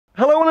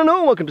and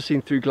all, welcome to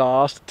Seen Through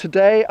Glass.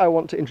 Today I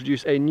want to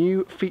introduce a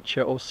new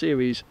feature or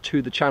series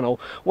to the channel.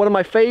 One of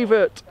my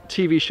favourite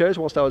TV shows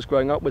whilst I was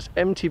growing up was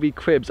MTV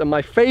Cribs, and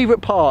my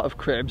favourite part of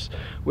Cribs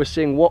was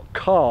seeing what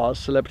cars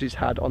celebrities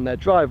had on their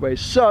driveways.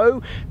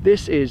 So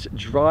this is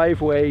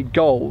Driveway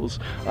Goals.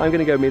 I'm going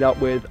to go meet up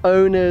with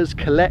owners,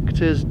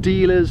 collectors,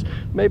 dealers,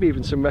 maybe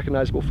even some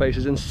recognisable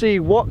faces, and see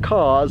what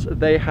cars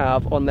they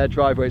have on their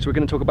driveways. We're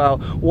going to talk about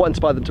what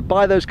inspired them to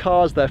buy those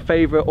cars, their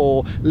favourite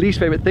or least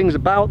favourite things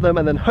about them,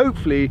 and then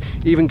hopefully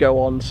even go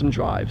on some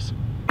drives.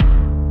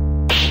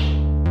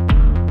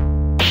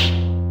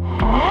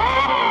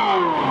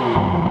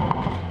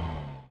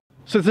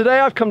 So today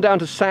I've come down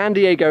to San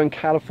Diego in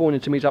California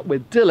to meet up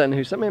with Dylan,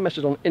 who sent me a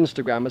message on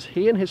Instagram, as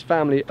he and his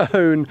family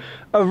own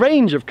a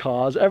range of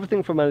cars,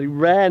 everything from a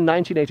rare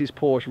 1980s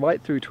Porsche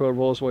right through to a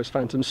Rolls-Royce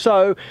Phantom.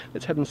 So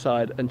let's head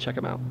inside and check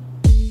them out.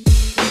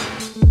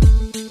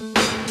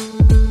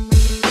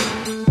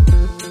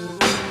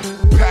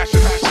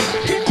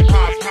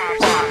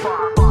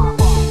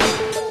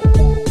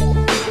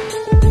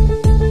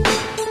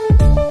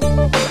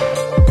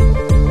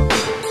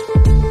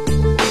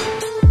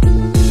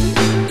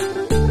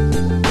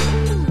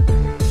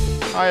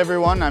 Hi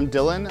everyone, I'm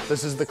Dylan.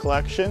 This is the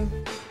collection.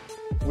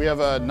 We have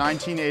a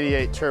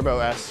 1988 Turbo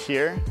S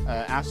here,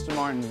 Aston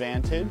Martin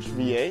Vantage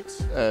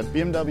V8, a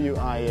BMW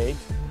i8,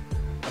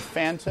 a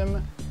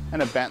Phantom,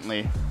 and a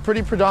Bentley.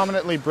 Pretty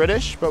predominantly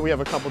British, but we have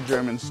a couple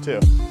Germans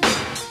too.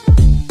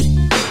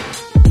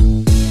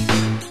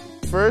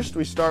 First,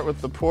 we start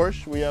with the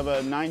Porsche. We have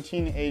a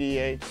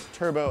 1988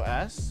 Turbo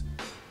S.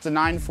 It's a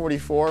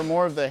 944,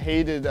 more of the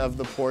hated of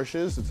the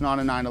Porsches. It's not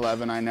a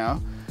 911, I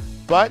know.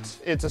 But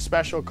it's a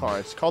special car.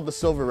 It's called the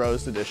Silver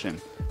Rose Edition.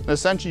 And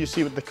essentially, you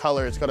see with the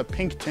color, it's got a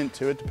pink tint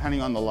to it,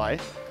 depending on the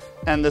light,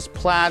 and this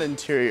plaid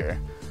interior.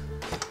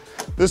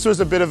 This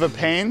was a bit of a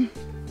pain.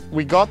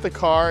 We got the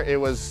car, it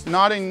was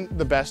not in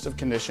the best of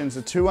conditions,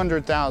 a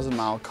 200,000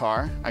 mile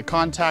car. I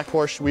contact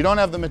Porsche, we don't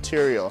have the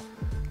material.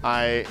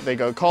 They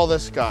go, call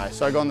this guy.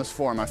 So I go on this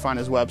forum, I find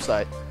his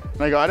website,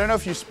 and I go, I don't know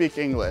if you speak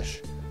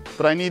English,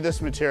 but I need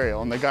this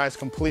material. And the guy's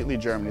completely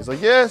German. He's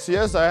like, yes,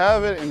 I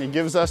have it. And he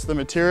gives us the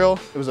material.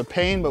 It was a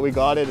pain, but we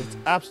got it. It's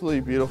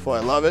absolutely beautiful, I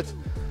love it.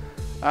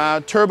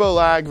 Turbo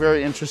lag,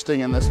 very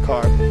interesting in this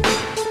car.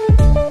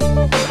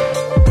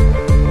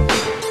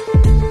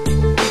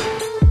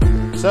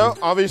 So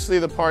obviously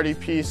the party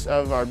piece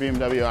of our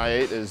BMW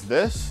i8 is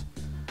this.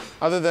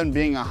 Other than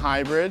being a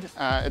hybrid,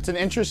 it's an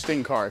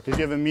interesting car because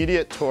you have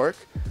immediate torque.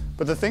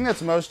 But the thing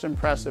that's most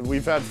impressive,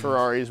 we've had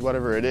Ferraris,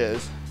 whatever it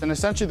is, and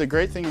essentially the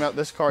great thing about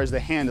this car is the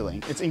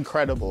handling. It's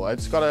incredible.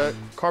 It's got a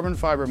carbon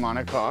fiber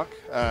monocoque.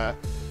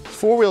 It's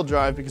four-wheel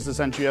drive because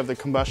essentially you have the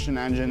combustion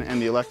engine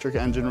and the electric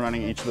engine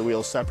running each of the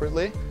wheels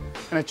separately,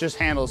 and it just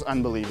handles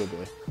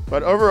unbelievably.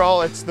 But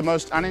overall, it's the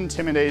most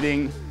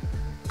unintimidating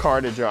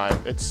car to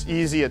drive. It's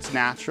easy, it's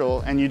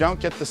natural, and you don't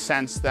get the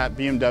sense that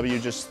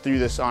BMW just threw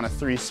this on a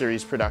 3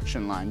 Series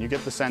production line. You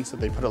get the sense that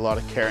they put a lot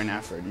of care and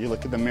effort. You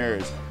look at the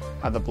mirrors,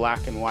 how the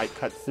black and white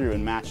cut through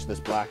and match this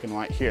black and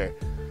white here.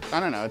 I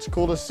don't know, it's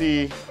cool to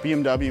see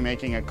BMW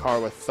making a car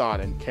with thought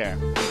and care.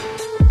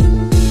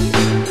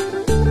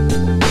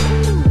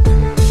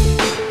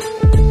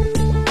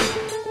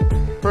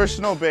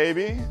 Personal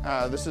baby,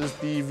 this is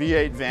the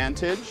V8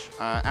 Vantage.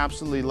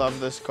 Absolutely love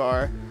this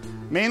car,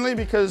 mainly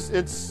because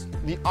it's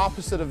the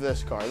opposite of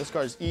this car. This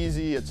car is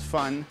easy, it's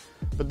fun,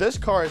 but this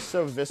car is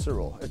so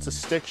visceral. It's a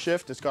stick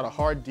shift, it's got a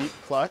hard, deep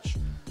clutch.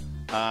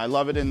 I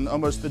love it in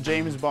almost the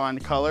James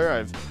Bond color.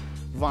 I've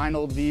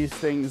vinyled these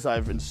things,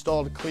 I've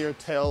installed clear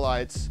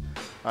taillights,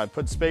 I've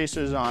put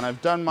spacers on.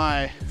 I've done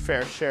my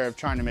fair share of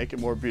trying to make it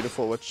more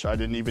beautiful, which I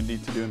didn't even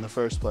need to do in the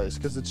first place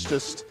because it's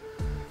just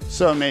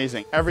so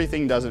amazing.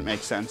 Everything doesn't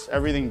make sense,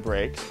 everything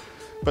breaks,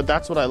 but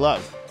that's what I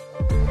love.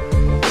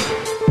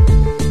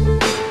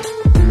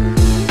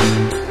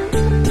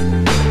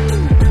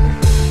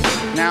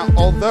 Now,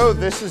 although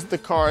this is the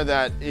car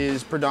that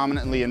is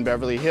predominantly in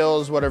Beverly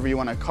Hills, whatever you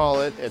want to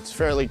call it, it's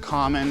fairly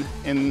common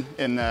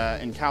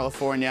in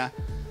California.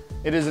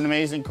 It is an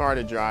amazing car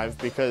to drive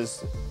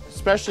because,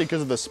 especially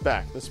because of the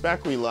spec. The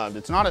spec we loved.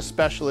 It's not a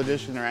special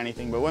edition or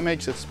anything, but what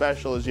makes it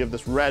special is you have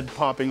this red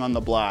popping on the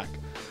black.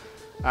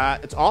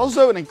 It's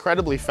also an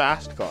incredibly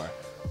fast car.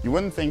 You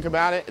wouldn't think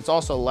about it. It's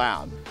also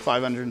loud.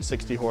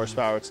 560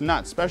 horsepower. It's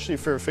nuts, especially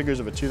for figures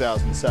of a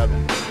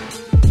 2007.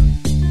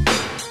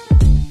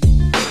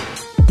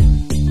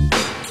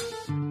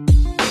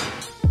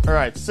 All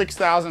right,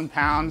 6,000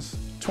 pounds,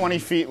 20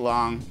 feet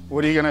long.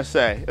 What are you gonna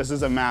say? This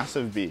is a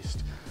massive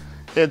beast.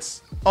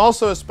 It's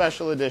also a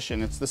special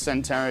edition. It's the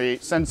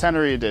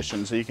Centenary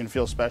edition, so you can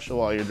feel special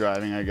while you're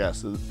driving, I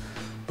guess.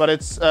 But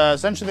it's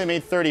essentially they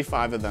made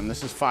 35 of them.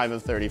 This is 5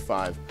 of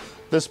 35.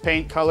 This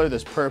paint color,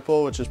 this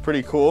purple, which is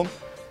pretty cool,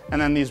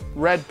 and then these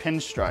red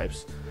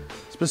pinstripes.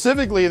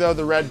 Specifically though,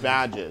 the red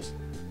badges.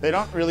 They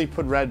don't really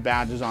put red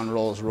badges on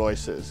Rolls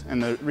Royces,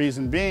 and the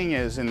reason being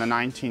is in the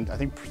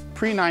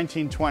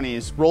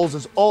pre-1920s,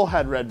 Rollses all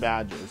had red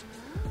badges.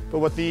 But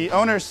what the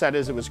owners said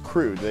is it was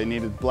crude, they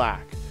needed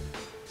black.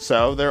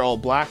 So they're all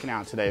black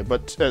now today,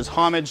 but as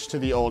homage to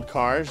the old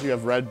cars, you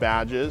have red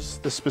badges,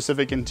 the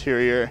specific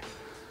interior.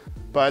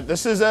 But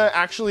this is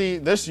actually,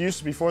 this used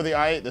to, before the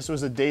i8, this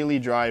was a daily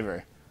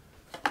driver.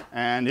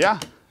 And yeah,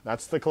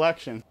 that's the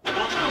collection.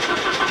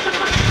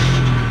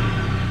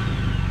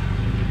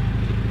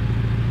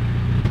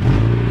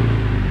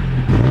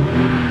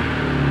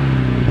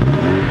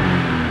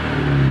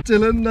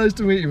 Dylan, nice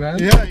to meet you, man.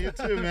 Yeah, you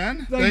too,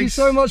 man. Thank you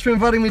so much for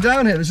inviting me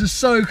down here. This is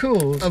so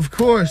cool. Of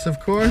course, of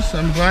course.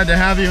 I'm glad to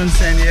have you in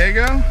San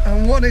Diego.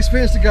 And what an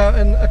experience to go out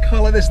in a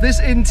car like this. This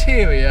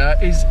interior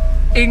is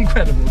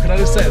incredible. Can I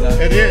just say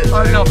that? It is.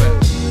 I love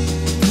it.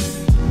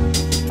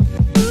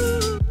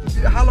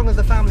 How long has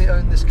the family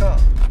owned this car?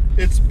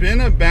 It's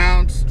been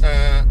about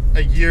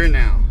a year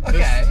now.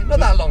 Okay, not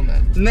that long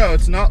then. No,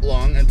 it's not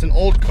long. It's an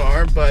old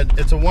car, but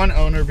it's a one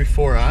owner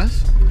before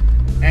us.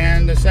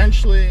 And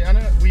essentially,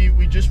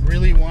 we just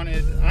really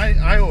wanted,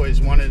 I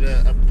always wanted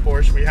a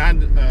Porsche. We had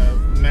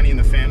many in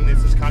the family.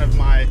 This is kind of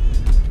my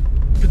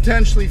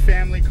potentially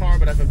family car,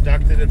 but I've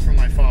abducted it from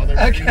my father.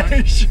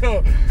 Okay, sure.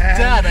 And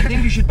Dad, I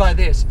think you should buy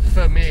this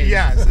for me.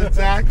 Yes,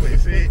 exactly.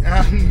 See,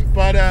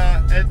 but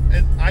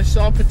I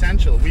saw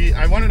potential.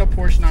 I wanted a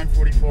Porsche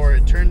 944.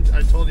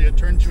 I told you, it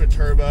turned to a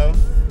turbo.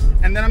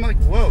 And then I'm like,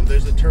 whoa,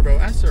 there's a Turbo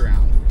S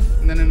around.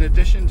 And then in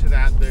addition to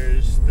that,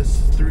 there's this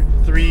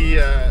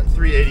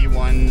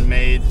 381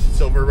 made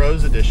Silver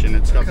Rose edition.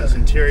 It's got this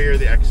interior,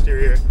 the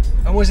exterior.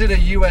 And was it a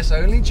US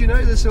only? Do you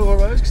know the Silver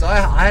Rose? Because I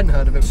hadn't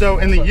heard of it before. So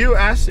in the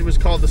US, it was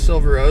called the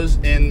Silver Rose.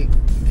 In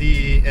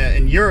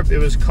Europe, it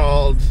was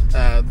called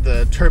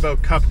the Turbo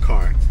Cup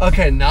car.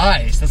 Okay,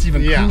 nice. That's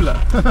even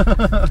cooler.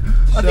 I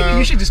think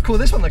you should just call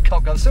this one the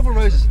Cup car. The Silver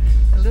Rose is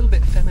a little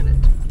bit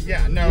feminine.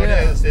 Yeah, no, it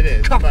is.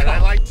 But I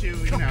like to,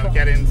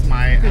 get into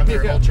my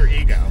other alter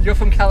ego. You're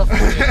from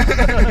California.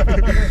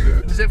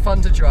 Is it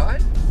fun to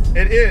drive?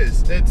 It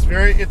is. It's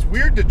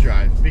weird to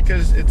drive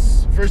because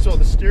it's, first of all,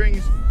 the steering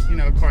is,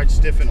 quite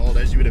stiff and old,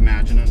 as you would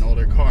imagine in an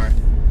older car.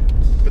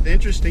 But the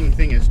interesting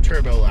thing is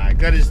turbo lag.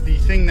 That is the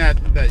thing that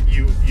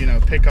you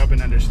pick up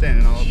and understand,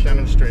 and I'll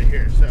demonstrate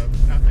here. So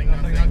nothing.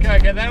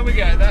 Okay, there we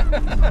go.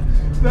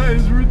 That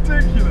is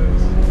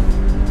ridiculous.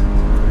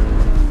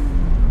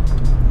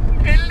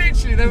 It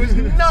literally, there was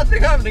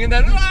nothing happening, and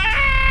then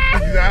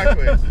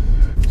exactly.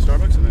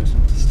 Starbucks in this.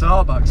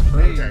 Starbucks,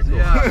 please. Okay, cool.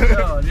 Yeah,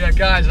 God. Yeah,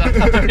 guys.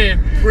 I mean,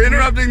 we're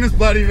interrupting this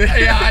bloody video.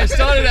 Yeah, I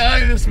started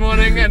early this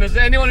morning, and as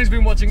anyone who's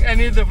been watching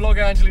any of the Vlog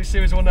Angeles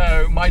series will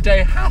know, my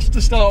day has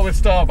to start with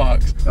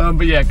Starbucks.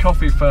 But yeah,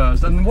 coffee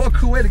first. And what a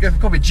cool way to go for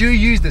coffee. Do you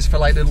use this for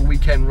like little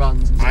weekend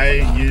runs? And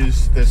I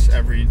use this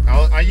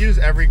I use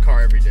every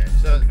car every day.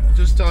 So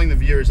just telling the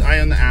viewers, I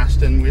own the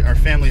Aston. Our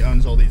family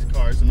owns all these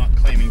cars. I'm not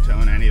claiming to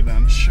own any of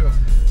them. Sure.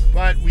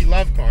 But we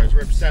love cars.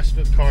 We're obsessed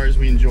with cars.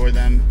 We enjoy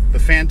them. The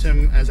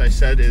Phantom, as I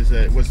said,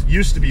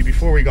 used to be,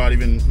 before we got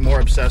even more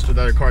obsessed with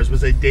other cars,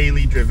 was a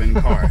daily driven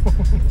car.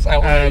 It's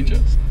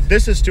outrageous.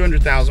 This is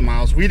 200,000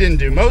 miles. We didn't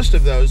do most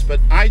of those,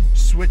 but I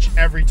switch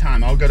every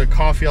time. I'll go to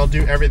coffee. I'll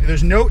do everything.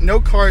 There's no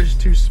car is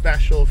too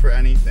special for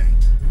anything.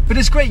 But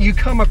it's great, you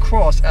come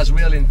across as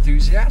real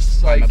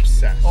enthusiasts. Like, I'm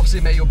obsessed. Obviously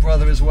met your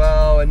brother as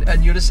well,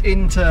 and you're just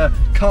into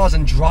cars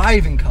and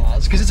driving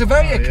cars, because it's a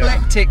very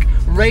eclectic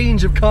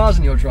range of cars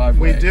in your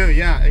driveway. We do,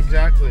 yeah,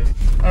 exactly.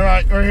 All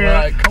right, we're here. All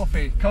right,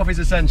 coffee. Coffee's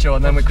essential,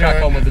 and then we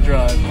crack on with the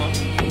drive.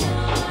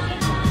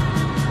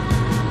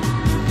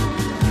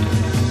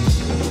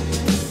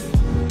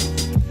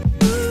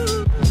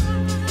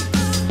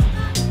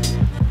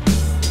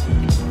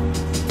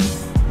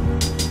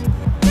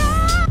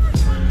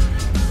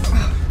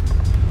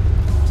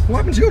 What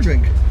happened to your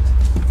drink?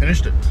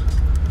 Finished it.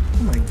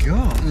 Oh my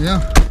god.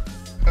 Yeah.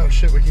 Oh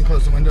shit, we can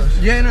close the windows.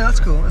 Yeah, no, that's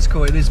cool. That's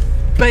cool. It is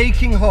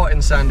baking hot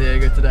in San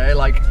Diego today,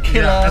 like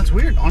killer. Yeah, that's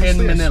weird.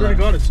 Honestly, I swear to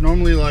God, it's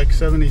normally like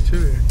 72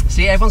 here.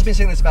 See, everyone's been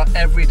saying this about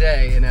every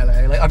day in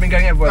LA. Like, I've been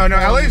going everywhere. Oh no,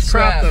 LA's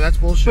crap though. That's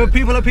bullshit. But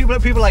people are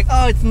like,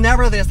 oh, it's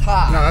never this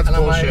hot. No, that's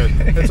bullshit.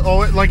 Like, it's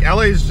always like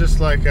LA's just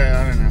like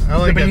I don't know.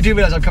 LA but you do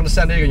realize I've come to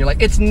San Diego and you're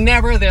like, it's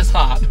never this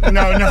hot.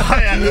 No,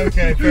 yeah,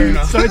 okay, fair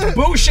enough. So it's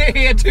bullshit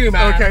here too,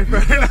 man. Okay,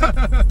 fair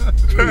enough.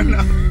 Fair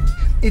enough.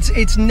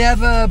 It's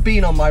never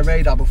been on my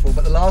radar before,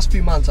 but the last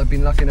few months I've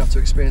been lucky enough to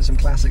experience some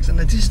classics, and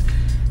they're just,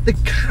 the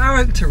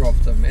character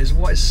of them is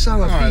what is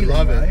so appealing. I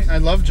love it. I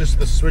love just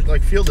the switch.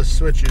 Like, feel the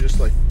switch. You're just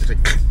like, it's like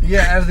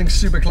yeah, everything's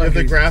super clunky.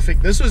 The graphic.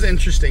 This was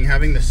interesting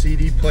having the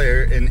CD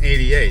player in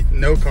 #88.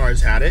 No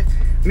cars had it.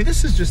 I mean,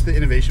 this is just the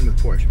innovation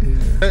with Porsche.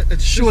 Yeah.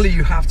 Surely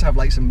you have to have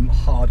like some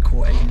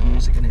hardcore 80s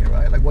music in here,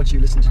 right? Like, what do you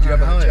listen to? Do you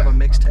have a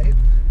mixtape?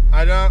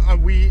 I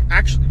don't. We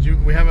actually do.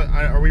 We have a.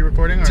 Are we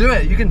recording? Or? Do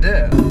it. You can do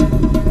it.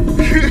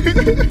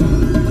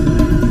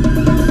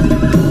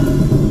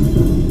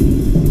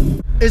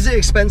 Is it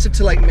expensive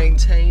to like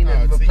maintain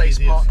and replace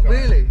parts?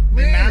 Really?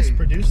 They mass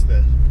produce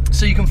this.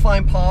 So you can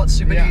find parts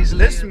super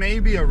easily? This may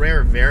be a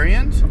rare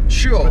variant.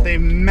 Sure. But they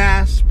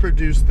mass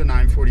produced the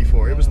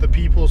 944. It was the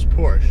people's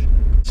Porsche.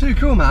 Too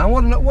cool, man.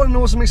 What an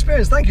awesome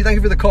experience. Thank you. Thank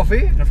you for the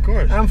coffee. Of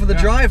course. And for the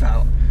drive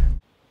out.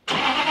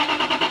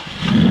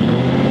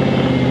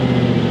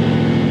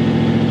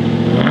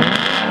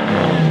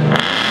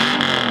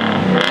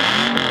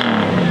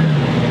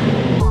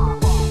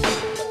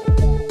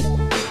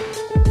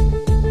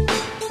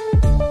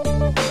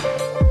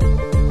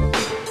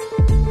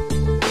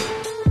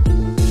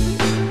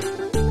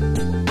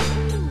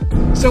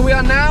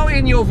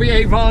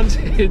 V8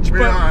 Vantage.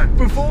 But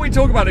before we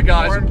talk about it,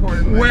 guys,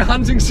 we're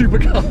hunting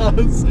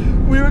supercars.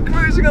 We were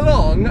cruising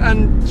along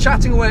and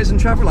chatting away at some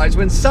traffic lights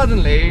when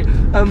suddenly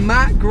a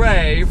matte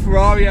grey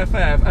Ferrari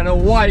FF and a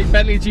white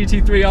Bentley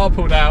GT3R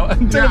pulled out,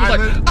 and Dylan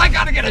was like, I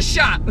gotta get a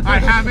shot. I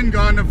haven't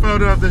gotten a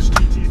photo of this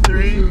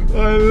GT3.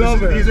 I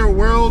love it. These are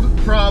world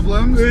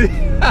problems.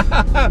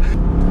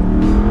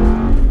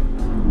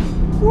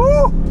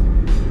 Woo!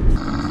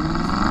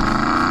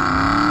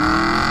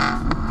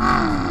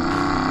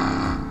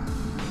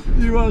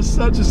 You are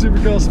such a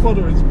supercar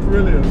spotter, it's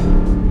brilliant.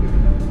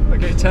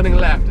 Okay, turning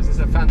left, is this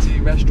a fancy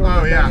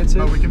restaurant? Oh yeah,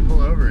 we can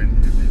pull over and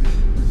maybe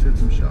let's hit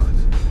some shots.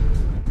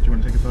 Do you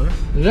want to take a photo?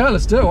 Yeah,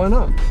 let's do it, why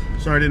not?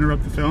 Sorry to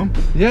interrupt the film.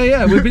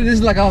 Yeah, this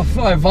is like our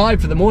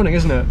vibe for the morning,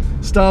 isn't it?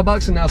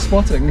 Starbucks and now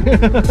spotting.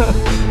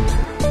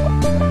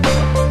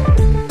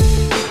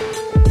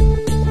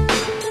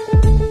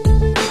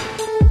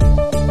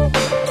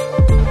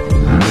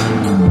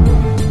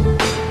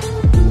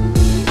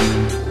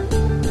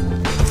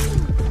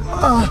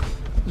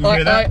 You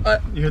hear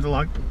that? You hear the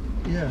lock?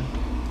 Yeah.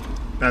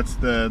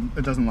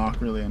 It doesn't lock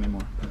really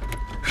anymore.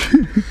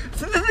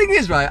 So the thing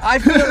is, right, I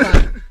feel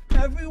like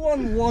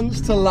everyone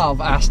wants to love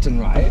Aston,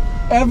 right?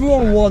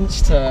 Everyone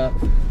wants to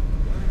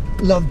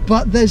love,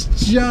 but there's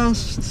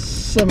just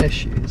some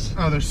issues.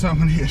 Oh, there's so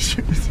many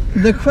issues.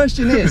 The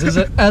question is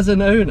as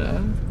an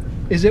owner,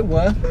 is it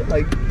worth it?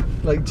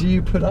 Like, do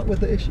you put up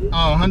with the issues?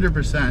 Oh,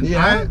 100%.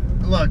 Yeah.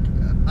 Look,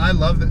 I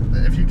love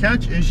that. If you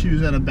catch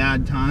issues at a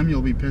bad time,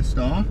 you'll be pissed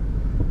off.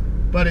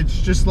 But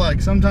it's just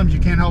like, sometimes you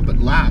can't help but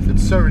laugh.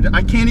 It's so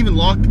ridiculous. I can't even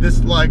lock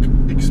this like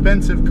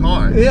expensive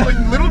car. Yeah. Like,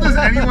 little does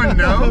anyone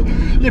know.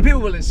 Yeah,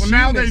 people will assume.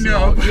 Well, now they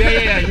know.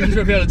 Yeah. You just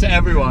reveal it to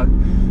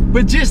everyone.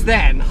 But just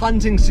then,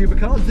 hunting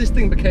supercars, this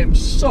thing became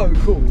so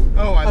cool.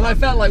 Oh, I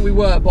felt like we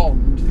were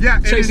Bond. Yeah,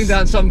 chasing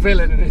down some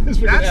villain in his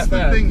That's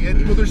the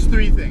thing. Well, there's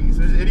three things.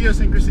 There's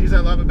idiosyncrasies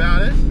I love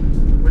about it,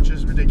 which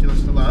is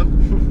ridiculous to love.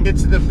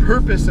 It's the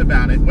purpose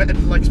about it.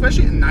 Like,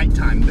 especially at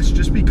nighttime, this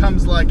just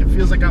becomes like, it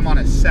feels like I'm on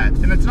a set.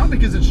 And it's not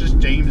because it's just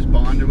James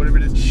Bond or whatever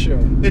it is. Sure.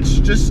 It's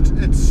just,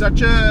 it's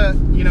such a,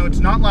 you know, it's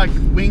not like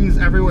wings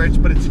everywhere,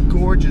 but it's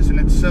gorgeous and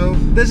it's so...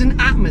 There's an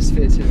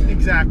atmosphere to it.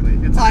 Exactly.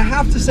 I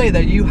have to say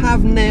that you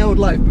have nailed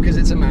life because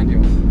it's a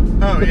manual.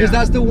 Oh, because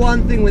that's the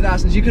one thing with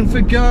Astons. You can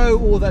forgo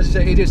all that,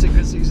 say,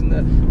 idiosyncrasies and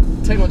the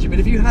technology, but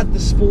if you had the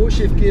sport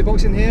shift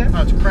gearbox in here...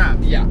 Oh, it's crap.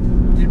 Yeah,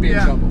 you'd be in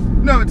trouble.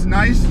 No, it's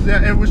nice.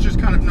 It was just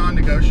kind of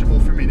non-negotiable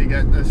for me to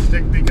get a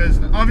stick because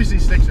obviously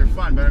sticks are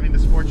fun, but I mean the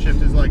sport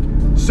shift is like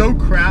so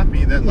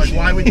crappy that like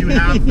why would you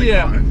have the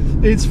car?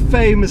 It's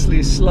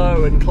famously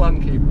slow and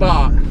clunky,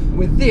 but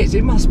with this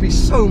it must be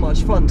so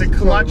much fun. The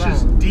clutch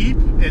is deep.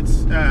 It's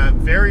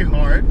very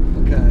hard.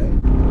 Okay.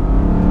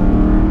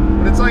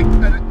 But it's like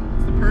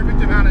it's the perfect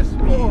amount of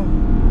speed. Oh.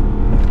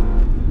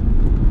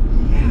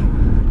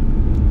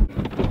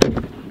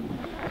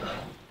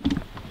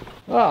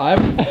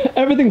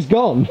 Everything's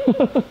gone.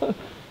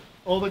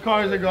 All the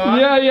cars are gone?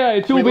 Yeah,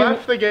 it's all We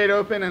left the gate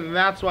open and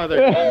that's why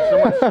they're gone.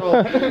 Someone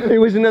stole... It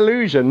was an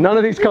illusion. None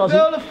of these cars...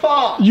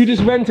 You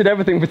just rented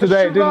everything for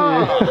today,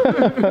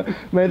 didn't you?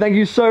 Mate, thank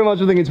you so much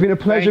for thinking. It's been a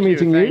pleasure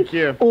meeting you. Thank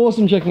you.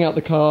 Awesome checking out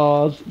the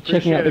cars,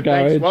 checking out the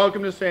garage. Thanks.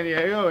 Welcome to San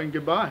Diego and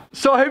goodbye.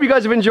 So I hope you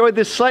guys have enjoyed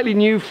this slightly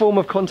new form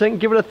of content.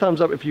 Give it a thumbs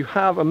up if you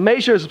have and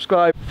make sure to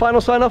subscribe. Final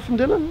sign off from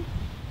Dylan.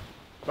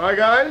 Bye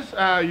guys,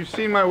 you've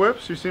seen my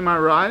whips, you've seen my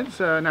rides,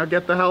 now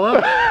get the hell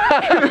up.